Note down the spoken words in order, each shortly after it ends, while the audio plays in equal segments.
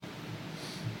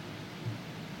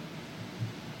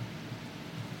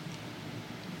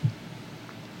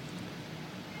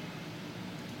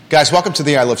Guys, welcome to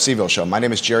the I Love Seville show. My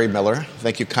name is Jerry Miller.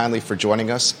 Thank you kindly for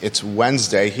joining us. It's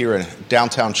Wednesday here in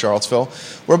downtown Charlottesville.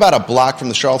 We're about a block from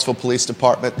the Charlottesville Police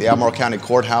Department, the Albemarle County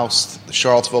Courthouse, the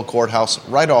Charlottesville Courthouse,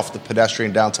 right off the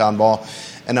pedestrian downtown mall,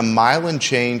 and a mile and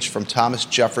change from Thomas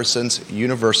Jefferson's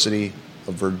University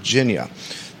of Virginia.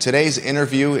 Today's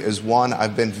interview is one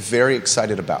I've been very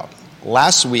excited about.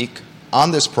 Last week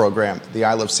on this program, the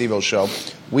I Love Seville show,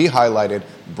 we highlighted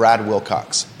Brad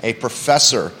Wilcox, a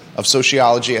professor of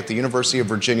sociology at the University of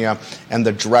Virginia and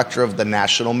the director of the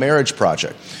National Marriage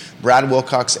Project. Brad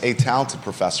Wilcox, a talented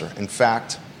professor. In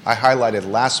fact, I highlighted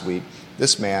last week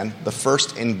this man, the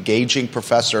first engaging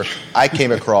professor I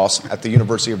came across at the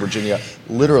University of Virginia,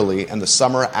 literally in the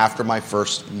summer after my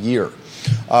first year.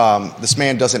 This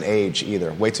man doesn't age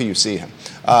either. Wait till you see him.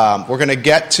 We're going to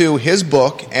get to his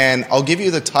book, and I'll give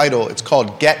you the title. It's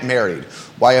called Get Married: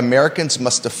 Why Americans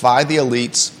Must Defy the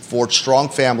Elites, Forge Strong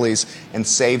Families, and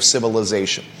Save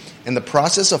Civilization. In the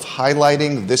process of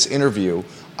highlighting this interview,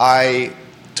 I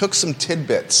took some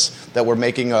tidbits that were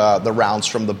making the rounds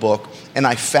from the book, and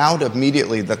I found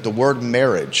immediately that the word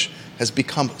marriage has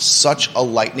become such a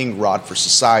lightning rod for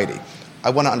society.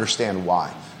 I want to understand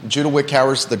why. Judah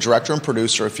Wickhauer is the director and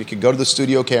producer. If you could go to the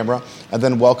studio camera and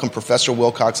then welcome Professor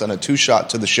Wilcox on a two-shot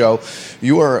to the show.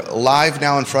 You are live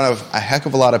now in front of a heck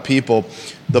of a lot of people.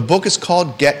 The book is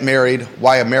called Get Married: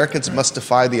 Why Americans Must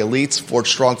Defy the Elites, Forge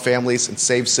Strong Families, and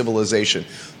Save Civilization.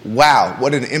 Wow,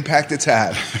 what an impact it's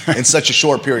had in such a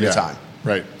short period of time.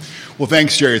 Right. Well,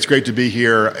 thanks, Jerry. It's great to be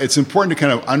here. It's important to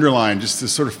kind of underline just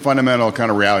this sort of fundamental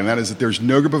kind of reality, and that is that there's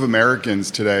no group of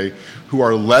Americans today who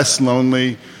are less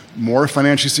lonely, more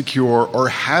financially secure, or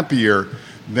happier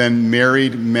than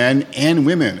married men and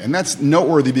women. And that's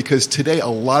noteworthy because today a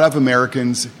lot of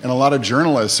Americans and a lot of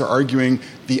journalists are arguing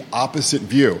the opposite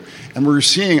view. And we're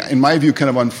seeing, in my view, kind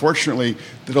of unfortunately,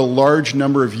 that a large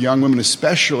number of young women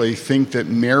especially think that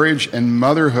marriage and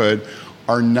motherhood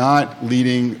are not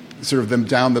leading sort of them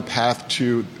down the path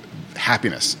to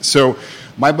happiness. So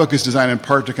my book is designed in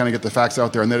part to kind of get the facts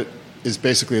out there, and that it is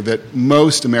basically that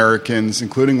most Americans,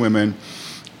 including women,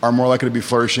 are more likely to be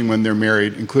flourishing when they're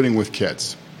married, including with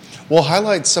kids. We'll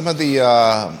highlight some of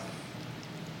the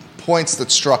points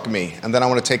that struck me, and then I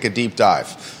want to take a deep dive.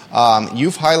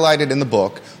 You've highlighted in the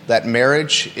book that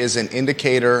marriage is an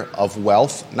indicator of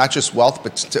wealth, not just wealth,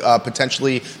 but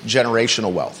potentially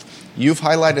generational wealth. You've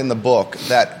highlighted in the book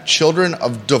that children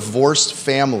of divorced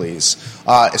families,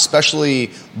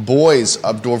 especially boys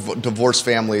of divorced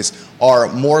families,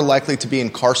 are more likely to be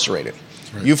incarcerated.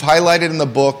 Right. You've highlighted in the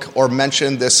book or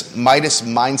mentioned this Midas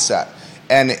mindset.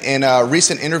 And in a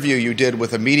recent interview you did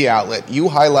with a media outlet, you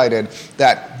highlighted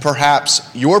that perhaps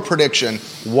your prediction,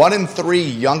 1 in 3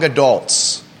 young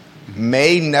adults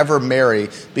may never marry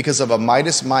because of a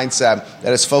Midas mindset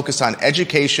that is focused on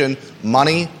education,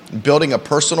 money, building a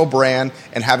personal brand,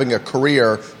 and having a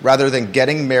career rather than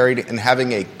getting married and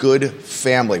having a good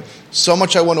family. So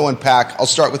much I want to unpack. I'll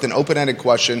start with an open-ended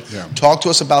question. Yeah. Talk to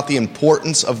us about the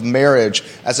importance of marriage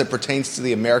as it pertains to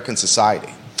the American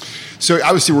society. So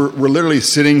obviously we're literally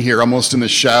sitting here almost in the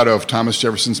shadow of Thomas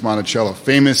Jefferson's Monticello,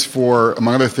 famous for,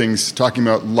 among other things, talking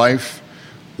about life,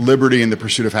 liberty, and the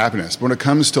pursuit of happiness. But when it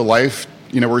comes to life,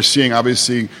 we're seeing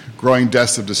obviously growing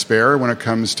deaths of despair. When it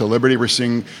comes to liberty, we're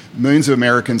seeing millions of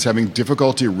Americans having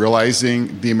difficulty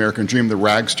realizing the American dream, the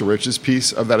rags to riches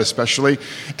piece of that especially.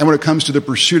 And when it comes to the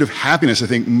pursuit of happiness, I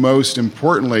think most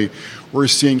importantly, we're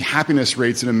seeing happiness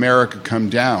rates in America come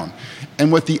down.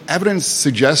 And what the evidence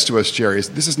suggests to us, Jerry, is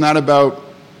this is not about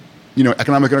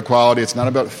economic inequality. It's not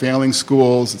about failing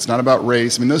schools. It's not about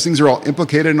race. I mean, those things are all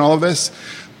implicated in all of this.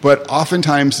 But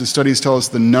oftentimes the studies tell us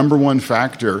the number one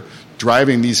factor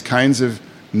driving these kinds of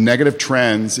negative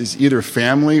trends is either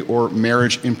family or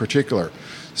marriage in particular.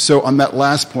 So on that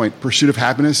last point, pursuit of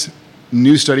happiness,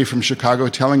 new study from Chicago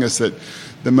telling us that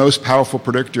the most powerful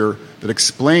predictor that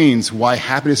explains why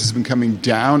happiness has been coming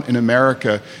down in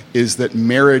America is that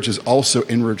marriage is also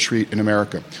in retreat in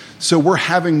America. So we're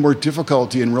having more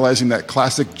difficulty in realizing that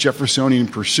classic Jeffersonian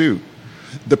pursuit,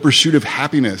 the pursuit of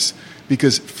happiness,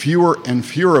 because fewer and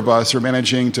fewer of us are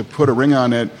managing to put a ring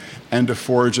on it and to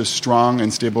forge a strong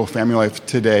and stable family life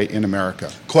today in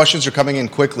America. Questions are coming in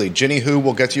quickly. Ginny Hu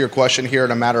will get to your question here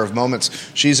in a matter of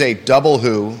moments. She's a double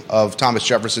Who of Thomas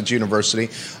Jefferson's University.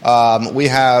 We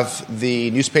have the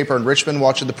newspaper in Richmond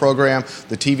watching the program,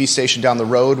 the TV station down the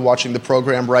road watching the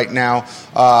program right now,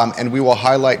 and we will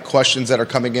highlight questions that are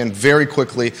coming in very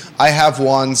quickly. I have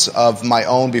ones of my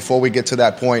own before we get to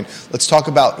that point. Let's talk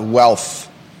about wealth.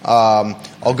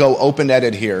 I'll go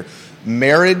open-ended here.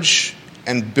 Marriage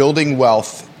and building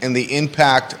wealth and the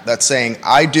impact that saying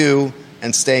I do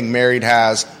and staying married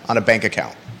has on a bank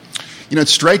account.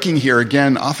 It's striking here,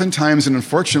 again, oftentimes, and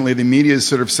unfortunately, the media is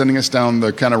sort of sending us down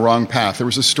the kind of wrong path. There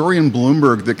was a story in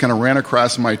Bloomberg that kind of ran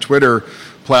across my Twitter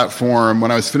platform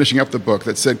when I was finishing up the book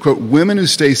that said, quote, women who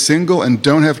stay single and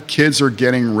don't have kids are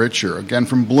getting richer. Again,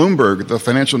 from Bloomberg, the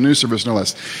financial news service, no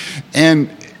less. And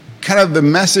kind of the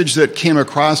message that came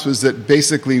across was that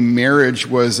basically marriage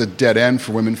was a dead end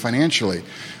for women financially.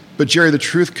 But Jerry, the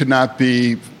truth could not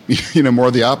be,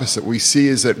 more the opposite. We see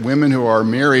is that women who are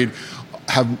married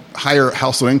have higher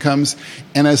household incomes,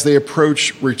 and as they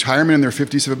approach retirement in their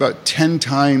 50s, have about 10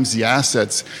 times the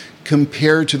assets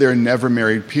compared to their never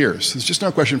married peers. So there's just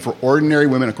no question for ordinary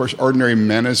women, of course, ordinary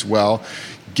men as well.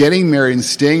 Getting married and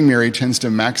staying married tends to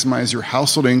maximize your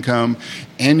household income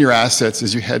and your assets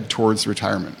as you head towards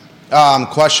retirement.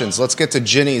 Questions. Let's get to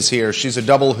Ginny's here. She's a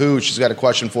double who. She's got a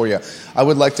question for you. I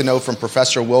would like to know from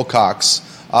Professor Wilcox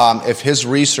if his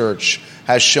research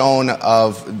has shown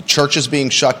of churches being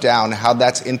shut down, how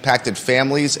that's impacted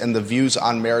families and the views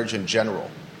on marriage in general.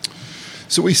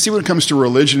 So we see when it comes to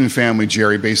religion and family,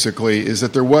 Jerry, basically, is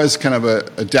that there was kind of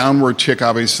a downward tick,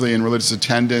 obviously, in religious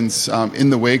attendance in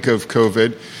the wake of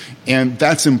COVID. And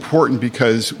that's important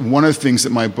because one of the things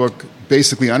that my book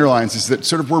basically underlines is that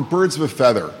sort of we're birds of a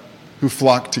feather who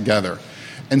flock together.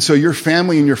 And so your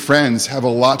family and your friends have a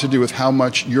lot to do with how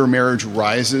much your marriage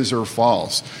rises or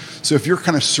falls. So if you're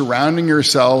kind of surrounding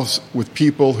yourselves with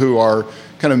people who are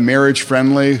kind of marriage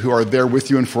friendly, who are there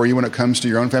with you and for you when it comes to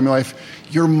your own family life,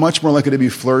 you're much more likely to be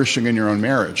flourishing in your own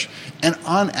marriage. And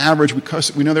on average,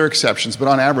 because we know there are exceptions, but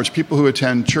on average, people who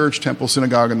attend church, temple,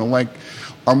 synagogue, and the like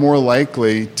are more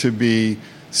likely to be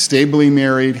stably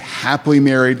married, happily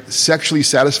married, sexually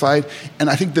satisfied. And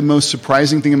I think the most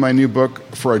surprising thing in my new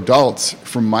book for adults,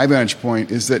 from my vantage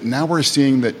point, is that now we're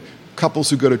seeing that couples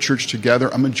who go to church together,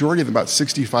 a majority of them, about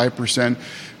 65%,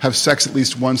 have sex at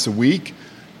least once a week.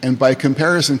 And by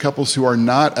comparison, couples who are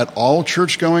not at all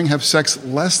church-going have sex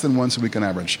less than once a week on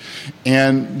average.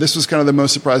 And this was kind of the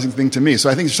most surprising thing to me. So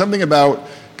I think there's something about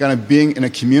kind of being in a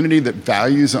community that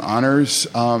values and honors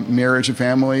marriage and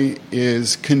family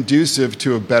is conducive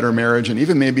to a better marriage and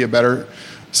even maybe a better,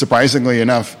 surprisingly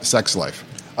enough, sex life.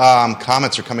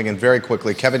 Comments are coming in very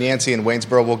quickly. Kevin Yancey in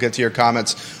Waynesboro, we'll get to your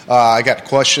comments. I got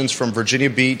questions from Virginia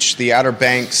Beach, the Outer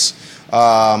Banks,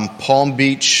 Palm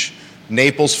Beach,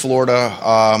 Naples, Florida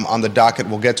on the docket.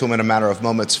 We'll get to them in a matter of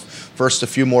moments. First, a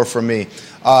few more from me.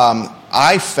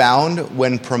 I found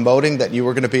when promoting that you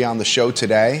were going to be on the show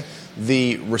today,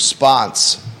 the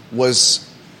response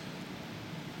was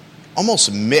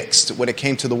almost mixed when it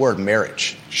came to the word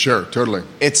marriage. Sure, totally.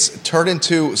 It's turned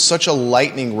into such a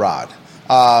lightning rod.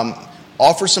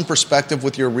 Offer some perspective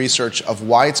with your research of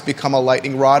why it's become a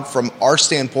lightning rod. From our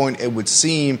standpoint, it would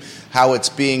seem how it's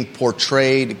being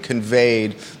portrayed,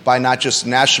 conveyed by not just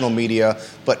national media,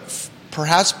 but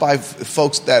perhaps by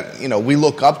folks that we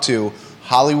look up to,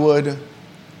 Hollywood,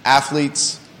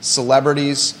 athletes,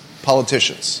 celebrities,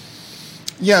 politicians.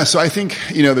 Yeah, so I think,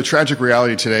 the tragic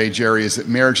reality today, Jerry, is that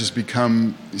marriage has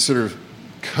become sort of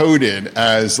coded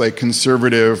as like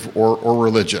conservative or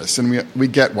religious. And we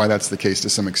get why that's the case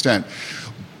to some extent.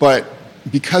 But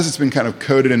because it's been kind of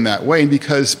coded in that way, and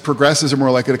because progressives are more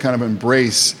likely to kind of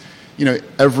embrace,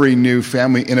 every new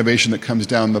family innovation that comes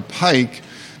down the pike,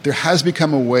 there has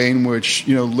become a way in which,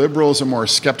 liberals are more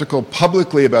skeptical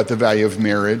publicly about the value of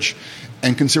marriage,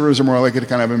 and conservatives are more likely to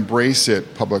kind of embrace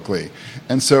it publicly.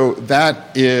 And so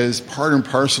that is part and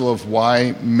parcel of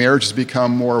why marriage has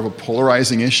become more of a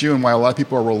polarizing issue and why a lot of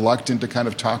people are reluctant to kind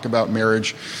of talk about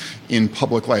marriage in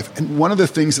public life. And one of the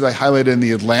things that I highlighted in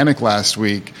the Atlantic last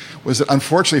week was that,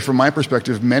 unfortunately, from my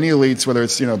perspective, many elites, whether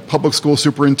it's, public school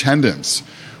superintendents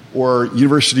or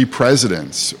university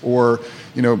presidents or,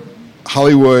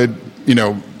 Hollywood,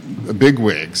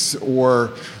 bigwigs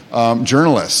or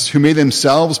journalists who may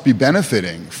themselves be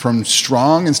benefiting from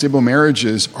strong and stable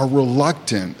marriages are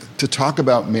reluctant to talk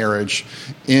about marriage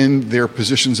in their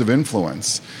positions of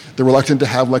influence. They're reluctant to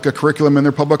have like a curriculum in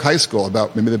their public high school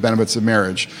about maybe the benefits of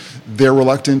marriage. They're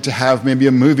reluctant to have maybe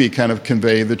a movie kind of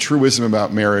convey the truism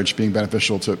about marriage being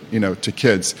beneficial to, to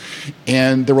kids.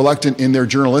 And they're reluctant in their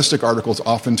journalistic articles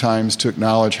oftentimes to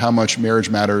acknowledge how much marriage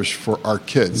matters for our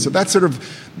kids. So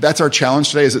that's our challenge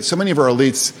today, is that so many of our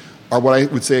elites are what I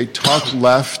would say talk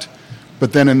left,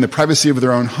 but then in the privacy of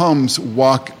their own homes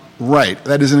walk right.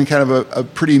 That is in kind of a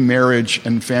pretty marriage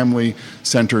and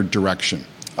family-centered direction.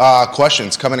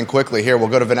 Questions coming in quickly here. We'll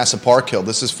go to Vanessa Parkhill.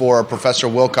 This is for Professor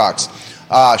Wilcox.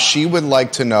 She would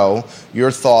like to know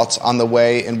your thoughts on the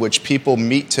way in which people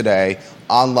meet today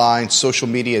online social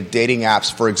media dating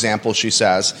apps, for example, she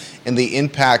says, and the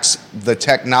impacts the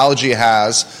technology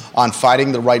has on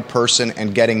finding the right person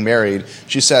and getting married.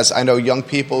 She says, I know young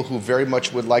people who very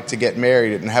much would like to get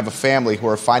married and have a family who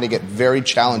are finding it very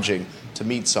challenging to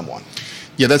meet someone.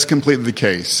 Yeah, that's completely the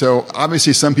case. So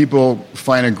obviously some people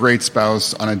find a great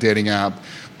spouse on a dating app,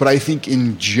 but I think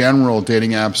in general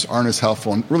dating apps aren't as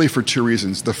helpful, and really for two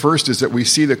reasons. The first is that we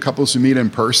see the couples who meet in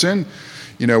person,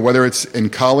 whether it's in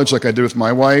college like I did with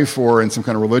my wife or in some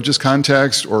kind of religious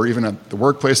context or even at the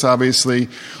workplace, obviously,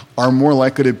 are more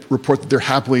likely to report that they're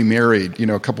happily married,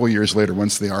 a couple of years later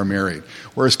once they are married.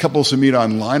 Whereas couples who meet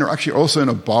online or actually also in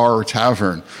a bar or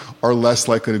tavern are less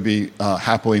likely to be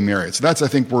happily married. So that's, I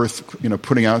think, worth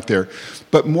putting out there.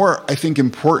 But more, I think,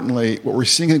 importantly, what we're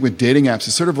seeing with dating apps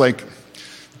is sort of like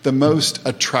the most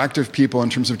attractive people in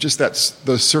terms of just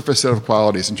those surface set of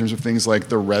qualities, in terms of things like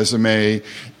the resume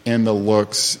and the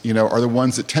looks, are the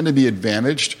ones that tend to be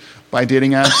advantaged by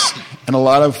dating apps. And a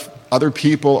lot of other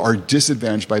people are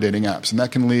disadvantaged by dating apps. And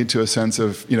that can lead to a sense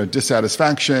of,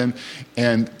 dissatisfaction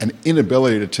and an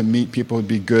inability to meet people who'd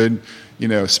be good,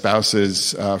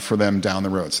 spouses for them down the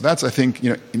road. So that's, I think,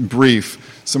 in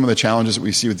brief, some of the challenges that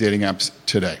we see with dating apps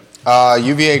today.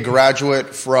 UVA graduate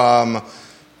from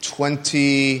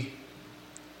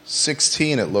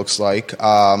 2016, it looks like,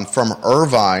 from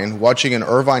Irvine, watching in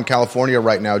Irvine, California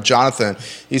right now. Jonathan,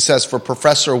 he says, for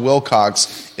Professor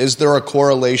Wilcox, is there a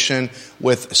correlation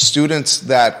with students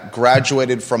that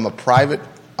graduated from a private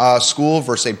school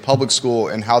versus a public school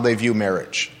and how they view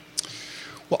marriage?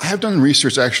 Well, I have done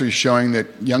research actually showing that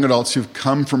young adults who've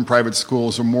come from private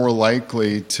schools are more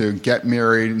likely to get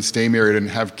married and stay married and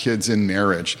have kids in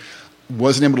marriage.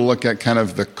 Wasn't able to look at kind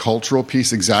of the cultural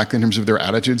piece exactly in terms of their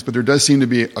attitudes, but there does seem to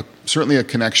be certainly a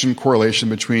correlation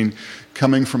between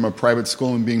coming from a private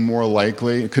school and being more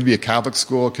likely. It could be a Catholic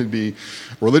school, it could be a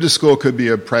religious school, it could be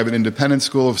a private independent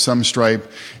school of some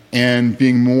stripe, and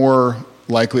being more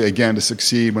likely, again, to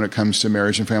succeed when it comes to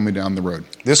marriage and family down the road.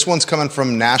 This one's coming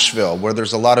from Nashville, where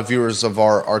there's a lot of viewers of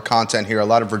our content here, a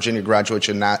lot of Virginia graduates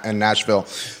in Nashville.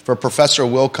 For Professor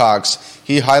Wilcox,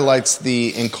 he highlights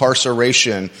the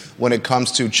incarceration when it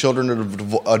comes to children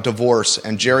of divorce,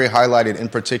 and Jerry highlighted in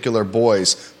particular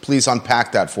boys. Please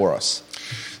unpack that for us.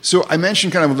 So I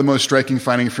mentioned kind of the most striking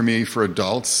finding for me for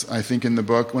adults, I think, in the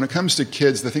book. When it comes to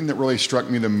kids, the thing that really struck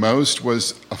me the most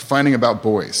was a finding about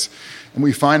boys. And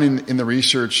we find in the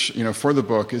research, for the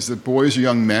book, is that boys or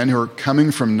young men who are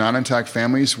coming from non-intact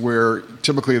families where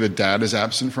typically the dad is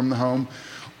absent from the home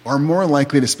are more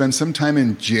likely to spend some time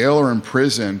in jail or in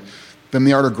prison than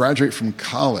they are to graduate from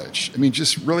college. I mean,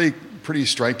 just really pretty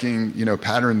striking,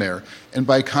 pattern there. And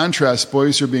by contrast,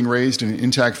 boys who are being raised in an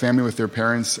intact family with their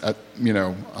parents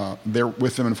they're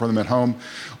with them and for them at home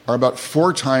are about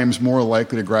 4 times more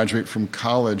likely to graduate from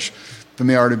college than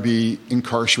they are to be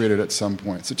incarcerated at some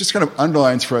point. So it just kind of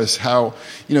underlines for us how,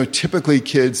 typically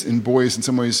kids and boys in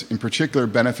some ways in particular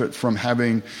benefit from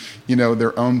having,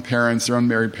 their own parents, their own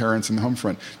married parents in the home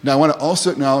front. Now, I want to also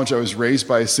acknowledge I was raised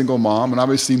by a single mom, and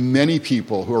obviously many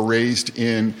people who are raised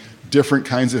in different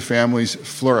kinds of families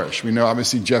flourish. We know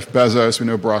obviously Jeff Bezos, we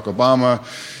know Barack Obama,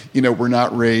 were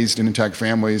not raised in intact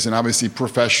families, and obviously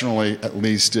professionally at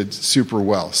least did super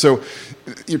well. So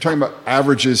you're talking about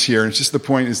averages here, and it's just the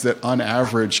point is that on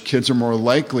average, kids are more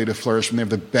likely to flourish when they have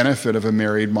the benefit of a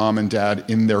married mom and dad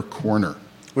in their corner.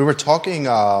 We were talking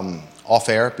off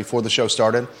air before the show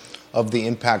started of the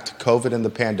impact COVID and the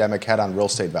pandemic had on real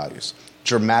estate values.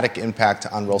 Dramatic impact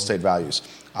on real estate values.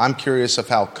 I'm curious of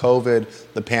how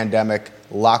COVID, the pandemic,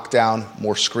 lockdown,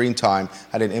 more screen time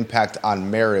had an impact on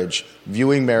marriage,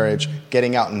 viewing marriage,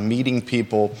 getting out and meeting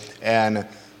people, and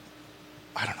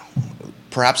I don't know,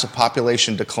 perhaps a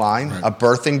population decline, right. A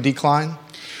birthing decline?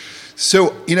 So,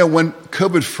 when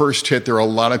COVID first hit, there were a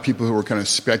lot of people who were kind of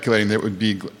speculating that it would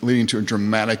be leading to a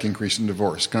dramatic increase in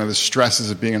divorce, kind of the stresses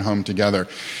of being at home together.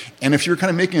 And if you were kind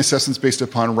of making assessments based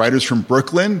upon writers from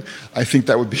Brooklyn, I think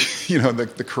that would be,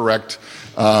 the correct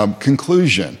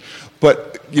conclusion.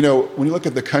 But, when you look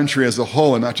at the country as a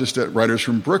whole and not just at writers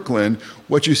from Brooklyn,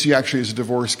 what you see actually is a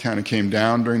divorce kind of came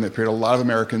down during that period. A lot of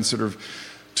Americans sort of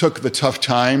took the tough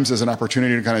times as an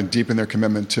opportunity to kind of deepen their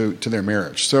commitment to their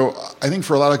marriage. So I think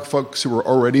for a lot of folks who were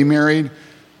already married,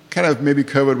 kind of maybe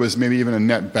COVID was maybe even a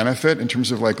net benefit in terms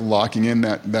of like locking in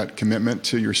that commitment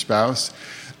to your spouse.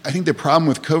 I think the problem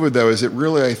with COVID, though, is it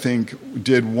really, I think,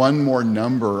 did one more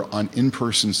number on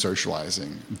in-person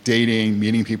socializing, dating,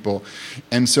 meeting people.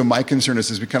 And so my concern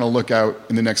is as we kind of look out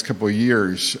in the next couple of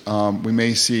years, we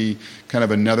may see kind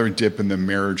of another dip in the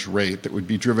marriage rate that would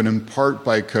be driven in part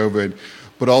by COVID,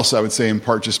 but also I would say in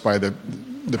part just by the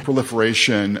the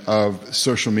proliferation of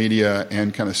social media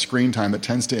and kind of screen time that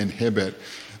tends to inhibit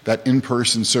that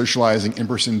in-person socializing,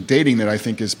 in-person dating that I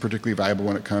think is particularly valuable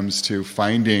when it comes to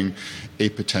finding a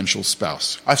potential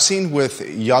spouse. I've seen with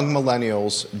young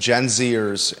millennials, Gen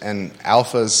Zers, and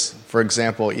alphas, for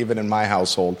example, even in my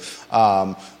household,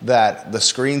 that the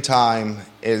screen time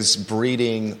is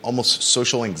breeding almost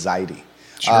social anxiety.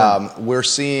 Sure. We're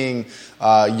seeing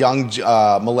young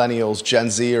millennials, Gen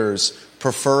Zers,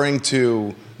 preferring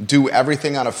to do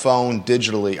everything on a phone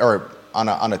digitally, or on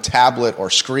a tablet or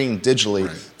screen digitally,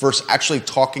 right, versus actually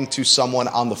talking to someone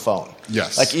on the phone.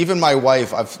 Yes. Like even my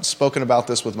wife, I've spoken about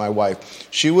this with my wife,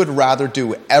 she would rather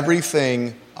do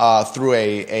everything through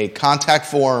a contact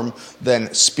form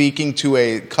than speaking to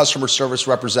a customer service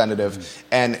representative,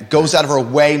 and goes out of her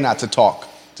way not to talk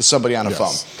to somebody on a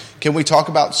phone. Can we talk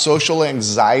about social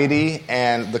anxiety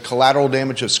and the collateral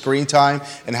damage of screen time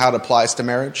and how it applies to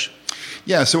marriage?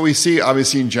 Yeah, so what we see,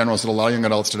 obviously, in general, is that a lot of young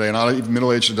adults today, and a lot of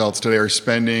middle-aged adults today, are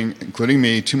spending, including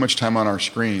me, too much time on our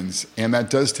screens. And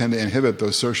that does tend to inhibit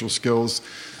those social skills,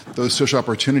 those social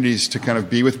opportunities to kind of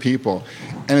be with people.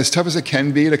 And as tough as it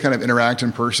can be to kind of interact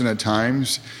in person at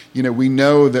times, we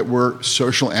know that we're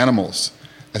social animals,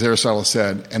 as Aristotle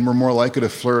said, and we're more likely to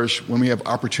flourish when we have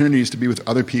opportunities to be with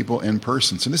other people in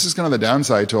person. So this is kind of the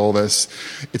downside to all this.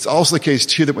 It's also the case,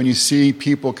 too, that when you see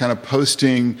people kind of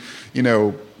posting,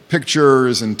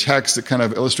 pictures and text that kind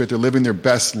of illustrate they're living their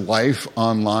best life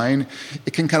online,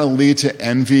 it can kind of lead to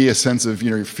envy, a sense of,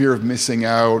 fear of missing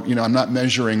out, I'm not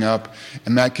measuring up,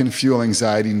 and that can fuel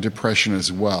anxiety and depression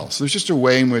as well. So there's just a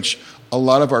way in which a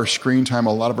lot of our screen time,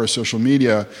 a lot of our social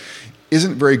media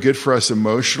isn't very good for us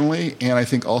emotionally, and I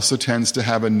think also tends to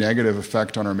have a negative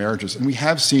effect on our marriages. And we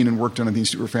have seen and worked on these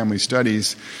super family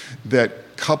studies that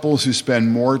couples who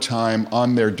spend more time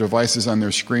on their devices, on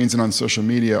their screens, and on social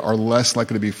media are less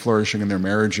likely to be flourishing in their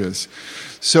marriages.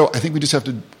 So I think we just have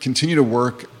to continue to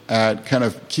work at kind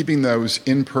of keeping those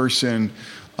in-person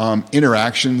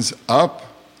interactions up.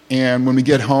 And when we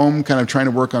get home, kind of trying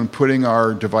to work on putting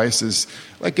our devices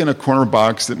like in a corner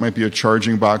box that might be a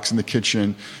charging box in the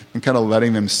kitchen, and kind of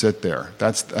letting them sit there.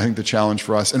 That's, I think, the challenge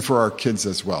for us and for our kids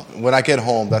as well. When I get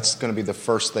home, that's going to be the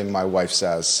first thing my wife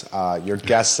says. Your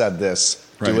guest said this.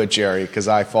 Do it, Jerry, because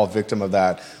I fall victim of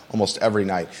that almost every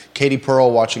night. Katie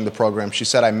Pearl, watching the program, she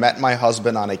said, I met my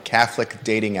husband on a Catholic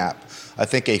dating app. I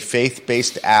think a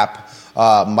faith-based app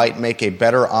might make a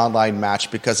better online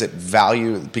match because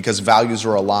values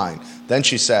are aligned. Then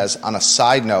she says, on a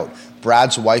side note,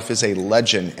 Brad's wife is a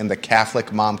legend in the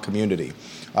Catholic mom community.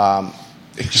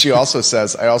 She also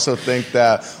says, I also think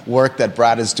the work that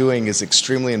Brad is doing is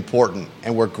extremely important,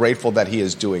 and we're grateful that he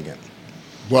is doing it.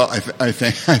 Well, I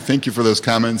thank you for those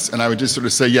comments, and I would just sort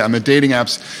of say, yeah, on the dating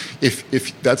apps,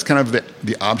 if that's kind of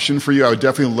the option for you, I would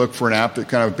definitely look for an app that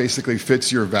kind of basically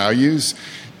fits your values.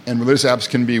 And religious apps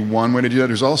can be one way to do that.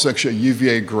 There's also actually a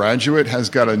UVA graduate has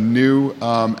got a new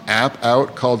app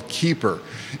out called Keeper.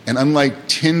 And unlike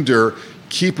Tinder,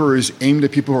 Keeper is aimed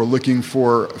at people who are looking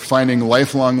for finding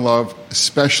lifelong love,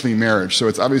 especially marriage. So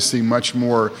it's obviously much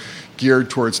more geared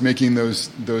towards making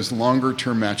those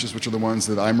longer-term matches, which are the ones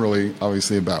that I'm really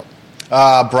obviously about.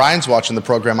 Brian's watching the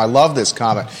program. I love this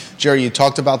comment. Jerry, you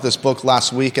talked about this book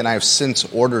last week, and I have since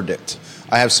ordered it.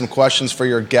 I have some questions for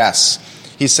your guests.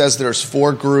 He says there's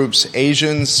 4 groups: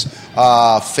 Asians,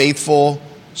 faithful,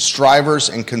 strivers,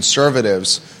 and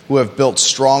conservatives who have built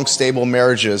strong, stable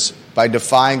marriages by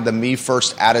defying the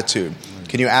me-first attitude.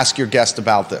 Can you ask your guest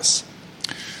about this?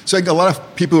 So I think a lot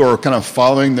of people who are kind of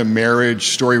following the marriage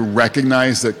story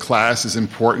recognize that class is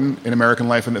important in American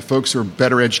life, and that folks who are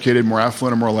better educated, more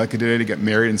affluent, are more likely today to get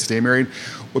married and stay married.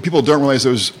 What people don't realize,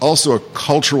 there's also a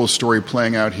cultural story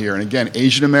playing out here. And again,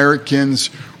 Asian Americans,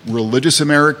 religious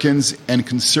Americans, and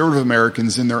conservative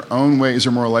Americans in their own ways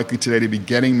are more likely today to be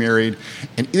getting married,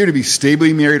 and either to be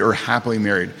stably married or happily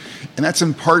married. And that's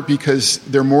in part because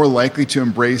they're more likely to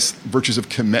embrace virtues of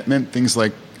commitment, things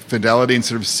like fidelity,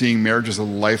 instead of seeing marriage as a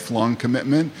lifelong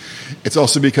commitment. It's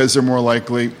also because they're more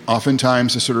likely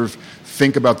oftentimes to sort of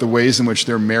think about the ways in which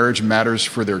their marriage matters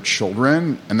for their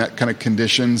children, and that kind of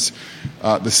conditions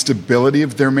the stability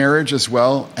of their marriage as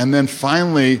well. And then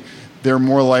finally, they're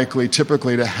more likely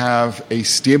typically to have a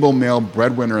stable male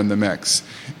breadwinner in the mix.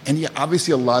 And yeah,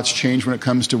 obviously a lot's changed when it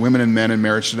comes to women and men in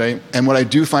marriage today. And what I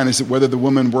do find is that whether the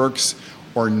woman works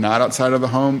or not outside of the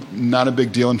home, not a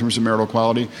big deal in terms of marital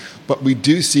quality. But we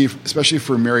do see, especially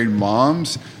for married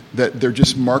moms, that they're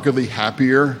just markedly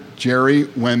happier, Jerry,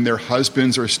 when their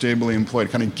husbands are stably employed,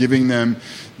 kind of giving them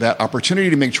that opportunity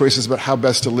to make choices about how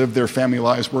best to live their family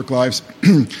lives, work lives,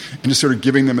 and just sort of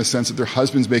giving them a sense that their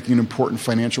husband's making an important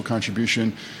financial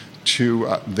contribution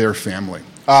to their family.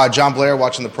 John Blair,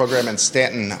 watching the program in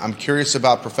Stanton, I'm curious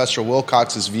about Professor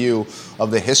Wilcox's view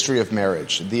of the history of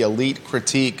marriage. The elite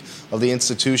critique of the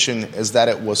institution is that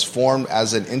it was formed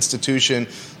as an institution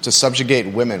to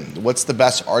subjugate women. What's the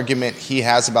best argument he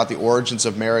has about the origins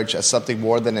of marriage as something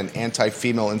more than an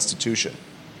anti-female institution?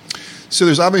 So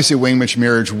there's obviously a way in which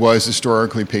marriage was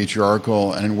historically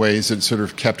patriarchal and in ways that sort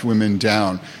of kept women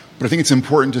down. But I think it's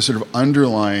important to sort of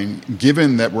underline,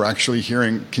 given that we're actually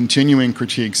hearing continuing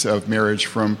critiques of marriage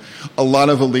from a lot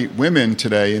of elite women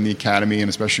today in the academy and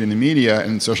especially in the media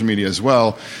and social media as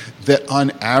well, that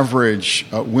on average,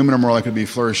 women are more likely to be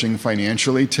flourishing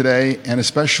financially today and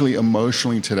especially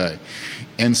emotionally today.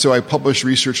 And so I published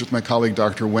research with my colleague,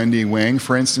 Dr. Wendy Wang,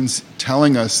 for instance,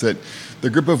 telling us that the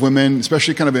group of women,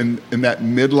 especially kind of in that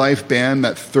midlife band,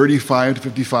 that 35 to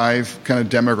 55 kind of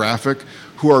demographic,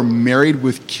 who are married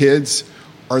with kids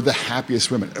are the happiest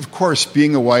women. Of course,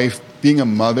 being a wife, being a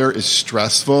mother is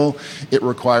stressful. It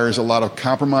requires a lot of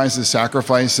compromises,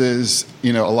 sacrifices,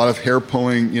 a lot of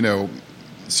hair-pulling,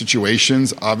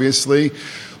 situations, obviously.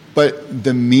 But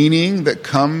the meaning that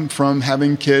come from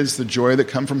having kids, the joy that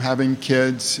come from having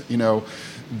kids,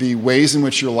 the ways in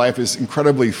which your life is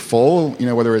incredibly full,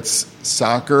 whether it's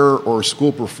soccer or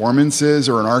school performances,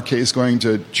 or in our case, going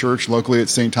to church locally at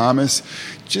St. Thomas,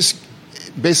 just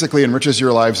basically enriches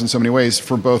your lives in so many ways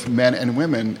for both men and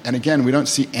women. And again, we don't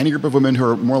see any group of women who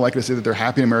are more likely to say that they're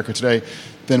happy in America today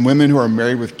than women who are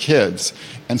married with kids.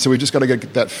 And so we just got to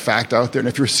get that fact out there. And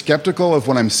if you're skeptical of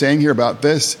what I'm saying here about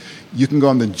this, you can go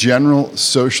on the General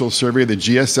Social Survey, the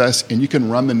GSS, and you can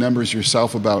run the numbers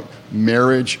yourself about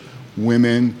marriage,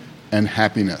 women, and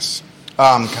happiness.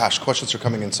 Questions are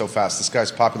coming in so fast. This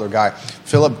guy's a popular guy.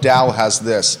 Philip Dow has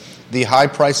this. The high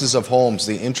prices of homes,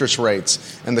 the interest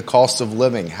rates, and the cost of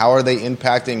living, how are they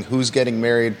impacting who's getting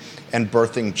married and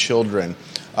birthing children?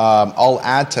 I'll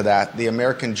add to that, the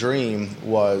American dream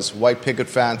was white picket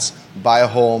fence, buy a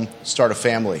home, start a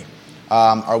family.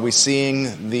 Are we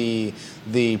seeing the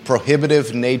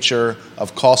prohibitive nature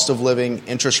of cost of living,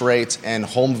 interest rates, and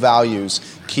home values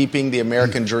keeping the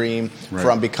American dream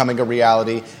from becoming a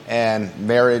reality and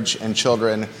marriage and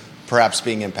children perhaps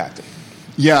being impacted?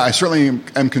 Yeah, I certainly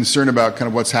am concerned about kind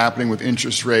of what's happening with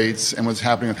interest rates and what's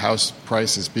happening with house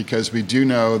prices, because we do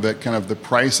know that kind of the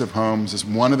price of homes is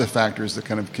one of the factors that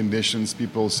kind of conditions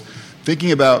people's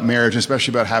thinking about marriage,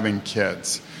 especially about having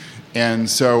kids. And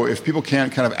so if people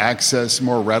can't kind of access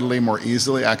more readily, more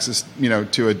easily access,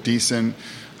 to a decent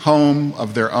home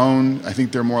of their own, I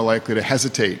think they're more likely to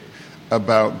hesitate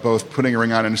about both putting a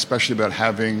ring on and especially about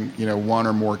having, one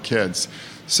or more kids.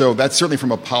 So that's certainly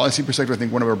from a policy perspective, I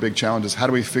think one of our big challenges. How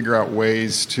do we figure out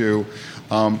ways to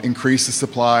increase the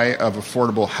supply of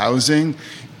affordable housing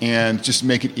and just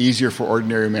make it easier for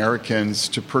ordinary Americans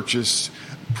to purchase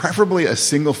preferably a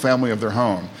single family of their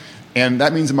home? And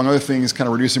that means, among other things, kind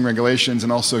of reducing regulations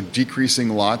and also decreasing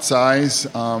lot size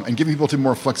and giving people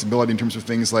more flexibility in terms of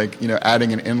things like,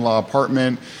 adding an in-law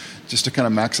apartment, just to kind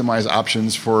of maximize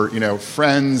options for,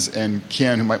 friends and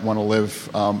kin who might want to live,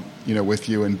 with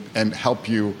you and help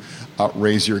you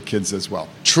raise your kids as well.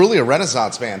 Truly a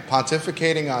Renaissance man,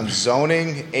 pontificating on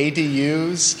zoning,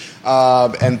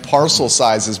 ADUs, and parcel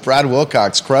sizes. Brad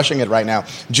Wilcox, crushing it right now.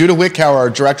 Judah Wickower, our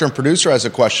director and producer, has a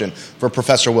question for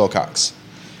Professor Wilcox.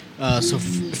 So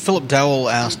Philip Dowell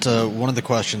asked one of the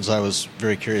questions I was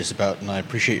very curious about, and I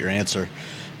appreciate your answer.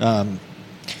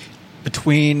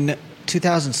 Between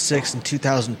 2006 and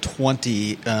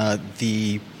 2020,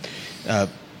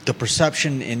 the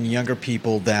perception in younger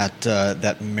people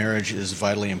that marriage is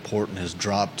vitally important has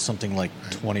dropped something like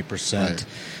 20%.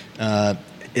 Right.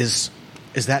 Is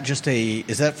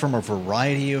that from a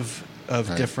variety of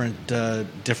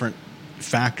different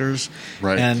factors?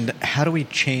 Right. And how do we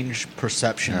change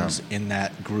perceptions in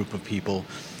that group of people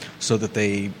so that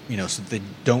they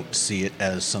don't see it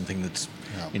as something that's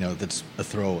that's a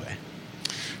throwaway?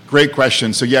 Great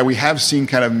question. So we have seen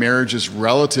kind of marriage's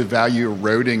relative value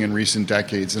eroding in recent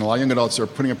decades, and a lot of young adults are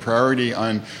putting a priority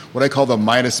on what I call the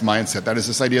Midas mindset. That is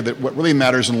this idea that what really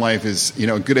matters in life is,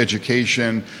 a good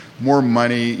education, more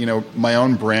money, my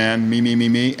own brand,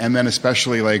 me, and then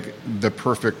especially like the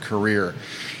perfect career.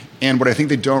 And what I think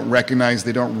they don't recognize,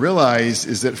 they don't realize,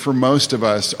 is that for most of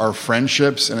us, our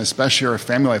friendships and especially our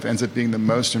family life ends up being the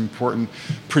most important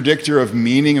predictor of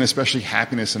meaning and especially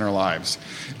happiness in our lives.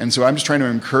 And so I'm just trying to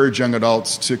encourage young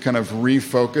adults to kind of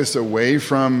refocus away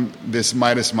from this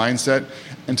Midas mindset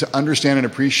and to understand and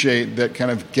appreciate that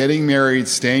kind of getting married,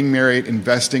 staying married,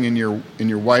 investing in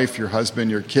your wife, your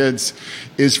husband, your kids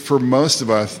is for most of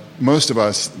us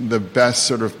the best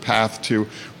sort of path to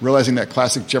realizing that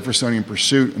classic Jeffersonian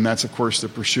pursuit, and that's of course the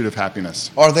pursuit of happiness.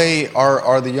 Are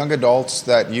the young adults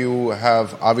that you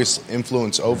have obvious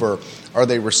influence over, are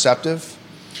they receptive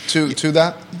to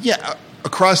that? Yeah.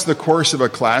 Across the course of a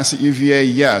class at UVA,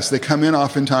 yes. They come in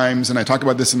oftentimes, and I talk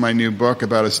about this in my new book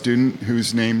about a student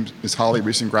whose name is Holly,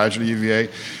 recent graduate of UVA.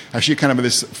 She kind of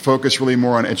this focus really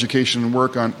more on education and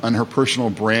work on her personal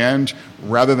brand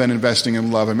rather than investing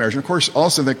in love and marriage. And of course,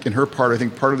 also in her part, I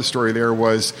think part of the story there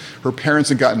was her parents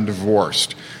had gotten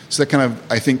divorced. So that kind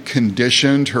of, I think,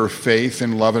 conditioned her faith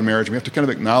in love and marriage. We have to kind of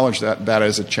acknowledge that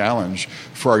as a challenge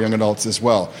for our young adults as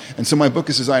well. And so my book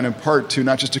is designed in part to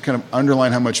not just to kind of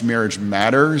underline how much marriage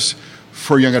matters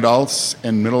for young adults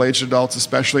and middle-aged adults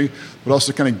especially, but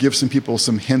also kind of give some people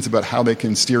some hints about how they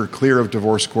can steer clear of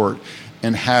divorce court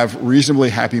and have reasonably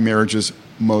happy marriages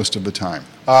most of the time.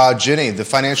 Ginny, the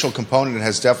financial component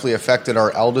has definitely affected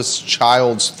our eldest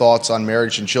child's thoughts on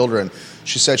marriage and children.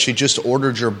 She said she just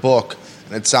ordered your book,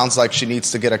 and it sounds like she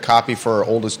needs to get a copy for her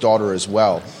oldest daughter as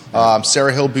well.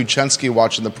 Sarah Hill Buchensky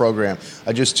watching the program.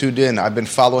 I just tuned in. I've been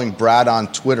following Brad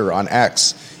on Twitter, on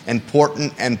X.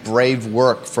 Important and brave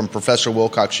work from Professor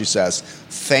Wilcox, she says.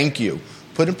 Thank you.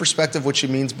 Put in perspective what she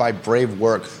means by brave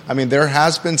work. I mean, there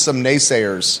has been some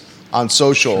naysayers on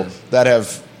social that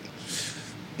have...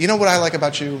 You know what I like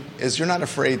about you is you're not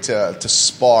afraid to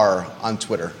spar on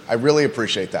Twitter. I really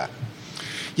appreciate that.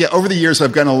 Yeah, over the years,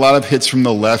 I've gotten a lot of hits from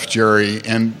the left, Jerry,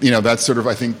 and that's sort of,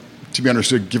 I think, to be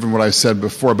understood given what I've said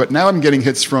before. But now I'm getting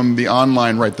hits from the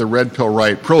online right, the red pill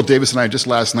right. Pearl Davis and I just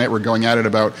last night were going at it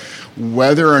about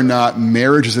whether or not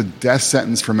marriage is a death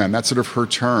sentence for men. That's sort of her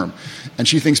term. And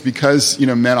she thinks because,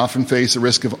 men often face a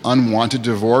risk of unwanted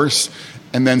divorce,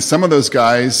 and then some of those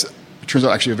guys, it turns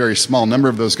out actually a very small number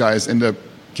of those guys end up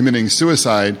committing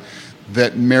suicide,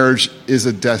 that marriage is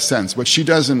a death sentence. What she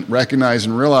doesn't recognize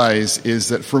and realize is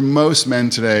that for most men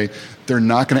today, they're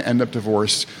not going to end up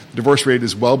divorced. The divorce rate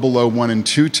is well below 1 in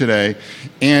 2 today.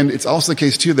 And it's also the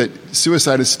case, too, that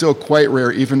suicide is still quite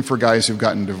rare, even for guys who've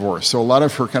gotten divorced. So a lot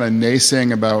of her kind of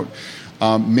naysaying about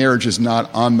marriage is not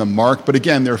on the mark. But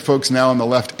again, there are folks now on the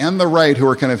left and the right who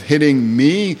are kind of hitting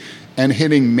me and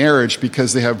hitting marriage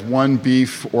because they have one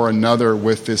beef or another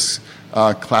with this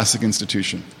classic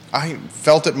institution. I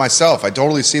felt it myself. I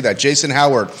totally see that. Jason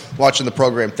Howard, watching the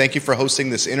program, thank you for hosting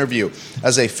this interview.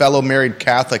 As a fellow married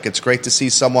Catholic, it's great to see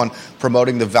someone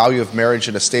promoting the value of marriage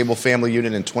and a stable family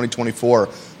unit in 2024.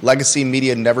 Legacy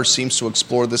media never seems to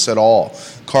explore this at all.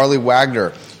 Carly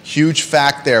Wagner, huge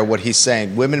fact there, what he's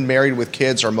saying. Women married with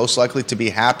kids are most likely to be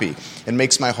happy. It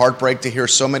makes my heart break to hear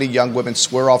so many young women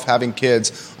swear off having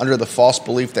kids under the false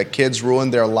belief that kids ruin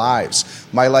their lives.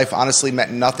 My life honestly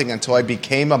meant nothing until I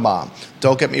became a mom.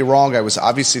 Don't get me wrong, I was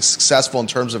obviously successful in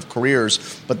terms of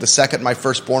careers, but the second my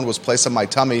firstborn was placed on my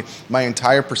tummy, my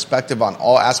entire perspective on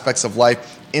all aspects of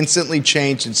life instantly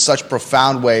changed in such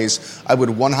profound ways. I would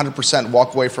 100%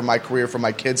 walk away from my career, from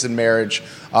my kids and marriage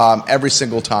every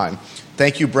single time.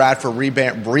 Thank you, Brad, for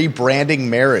rebranding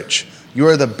marriage. You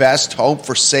are the best hope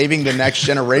for saving the next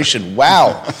generation.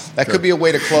 Wow. That could be a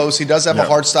way to close. He does have a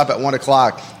hard stop at 1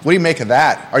 o'clock. What do you make of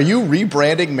that? Are you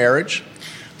rebranding marriage?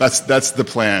 That's the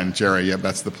plan, Jerry. Yeah,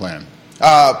 that's the plan.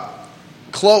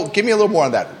 Give me a little more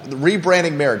on that.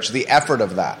 Rebranding marriage, the effort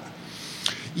of that.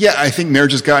 Yeah, I think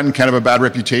marriage has gotten kind of a bad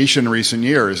reputation in recent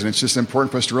years, and it's just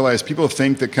important for us to realize people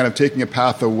think that kind of taking a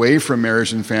path away from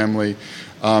marriage and family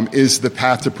is the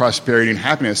path to prosperity and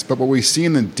happiness. But what we see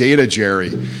in the data,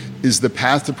 Jerry, is the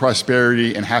path to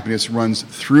prosperity and happiness runs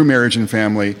through marriage and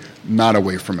family, not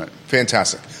away from it.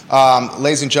 Fantastic.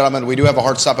 Ladies and gentlemen, we do have a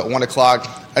hard stop at 1 o'clock.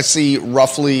 I see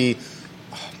roughly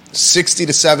 60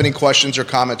 to 70 questions or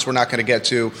comments we're not going to get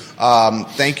to.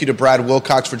 Thank you to Brad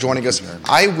Wilcox for joining us.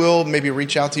 I will maybe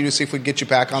reach out to you to see if we can get you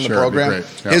back on the program. It'd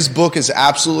be great. Yeah. His book is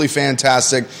absolutely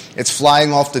fantastic. It's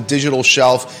flying off the digital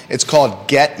shelf. It's called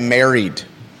Get Married: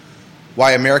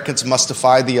 Why Americans Must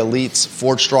Defy the Elites,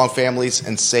 Forge Strong Families,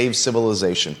 and Save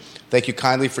Civilization. Thank you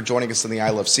kindly for joining us on the I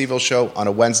Love CVille show on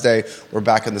a Wednesday. We're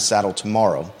back in the saddle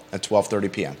tomorrow at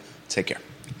 12:30 p.m. Take care.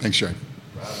 Thanks, Jerry.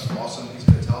 Awesome. He's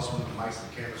going to tell us when the mics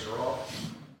and cameras are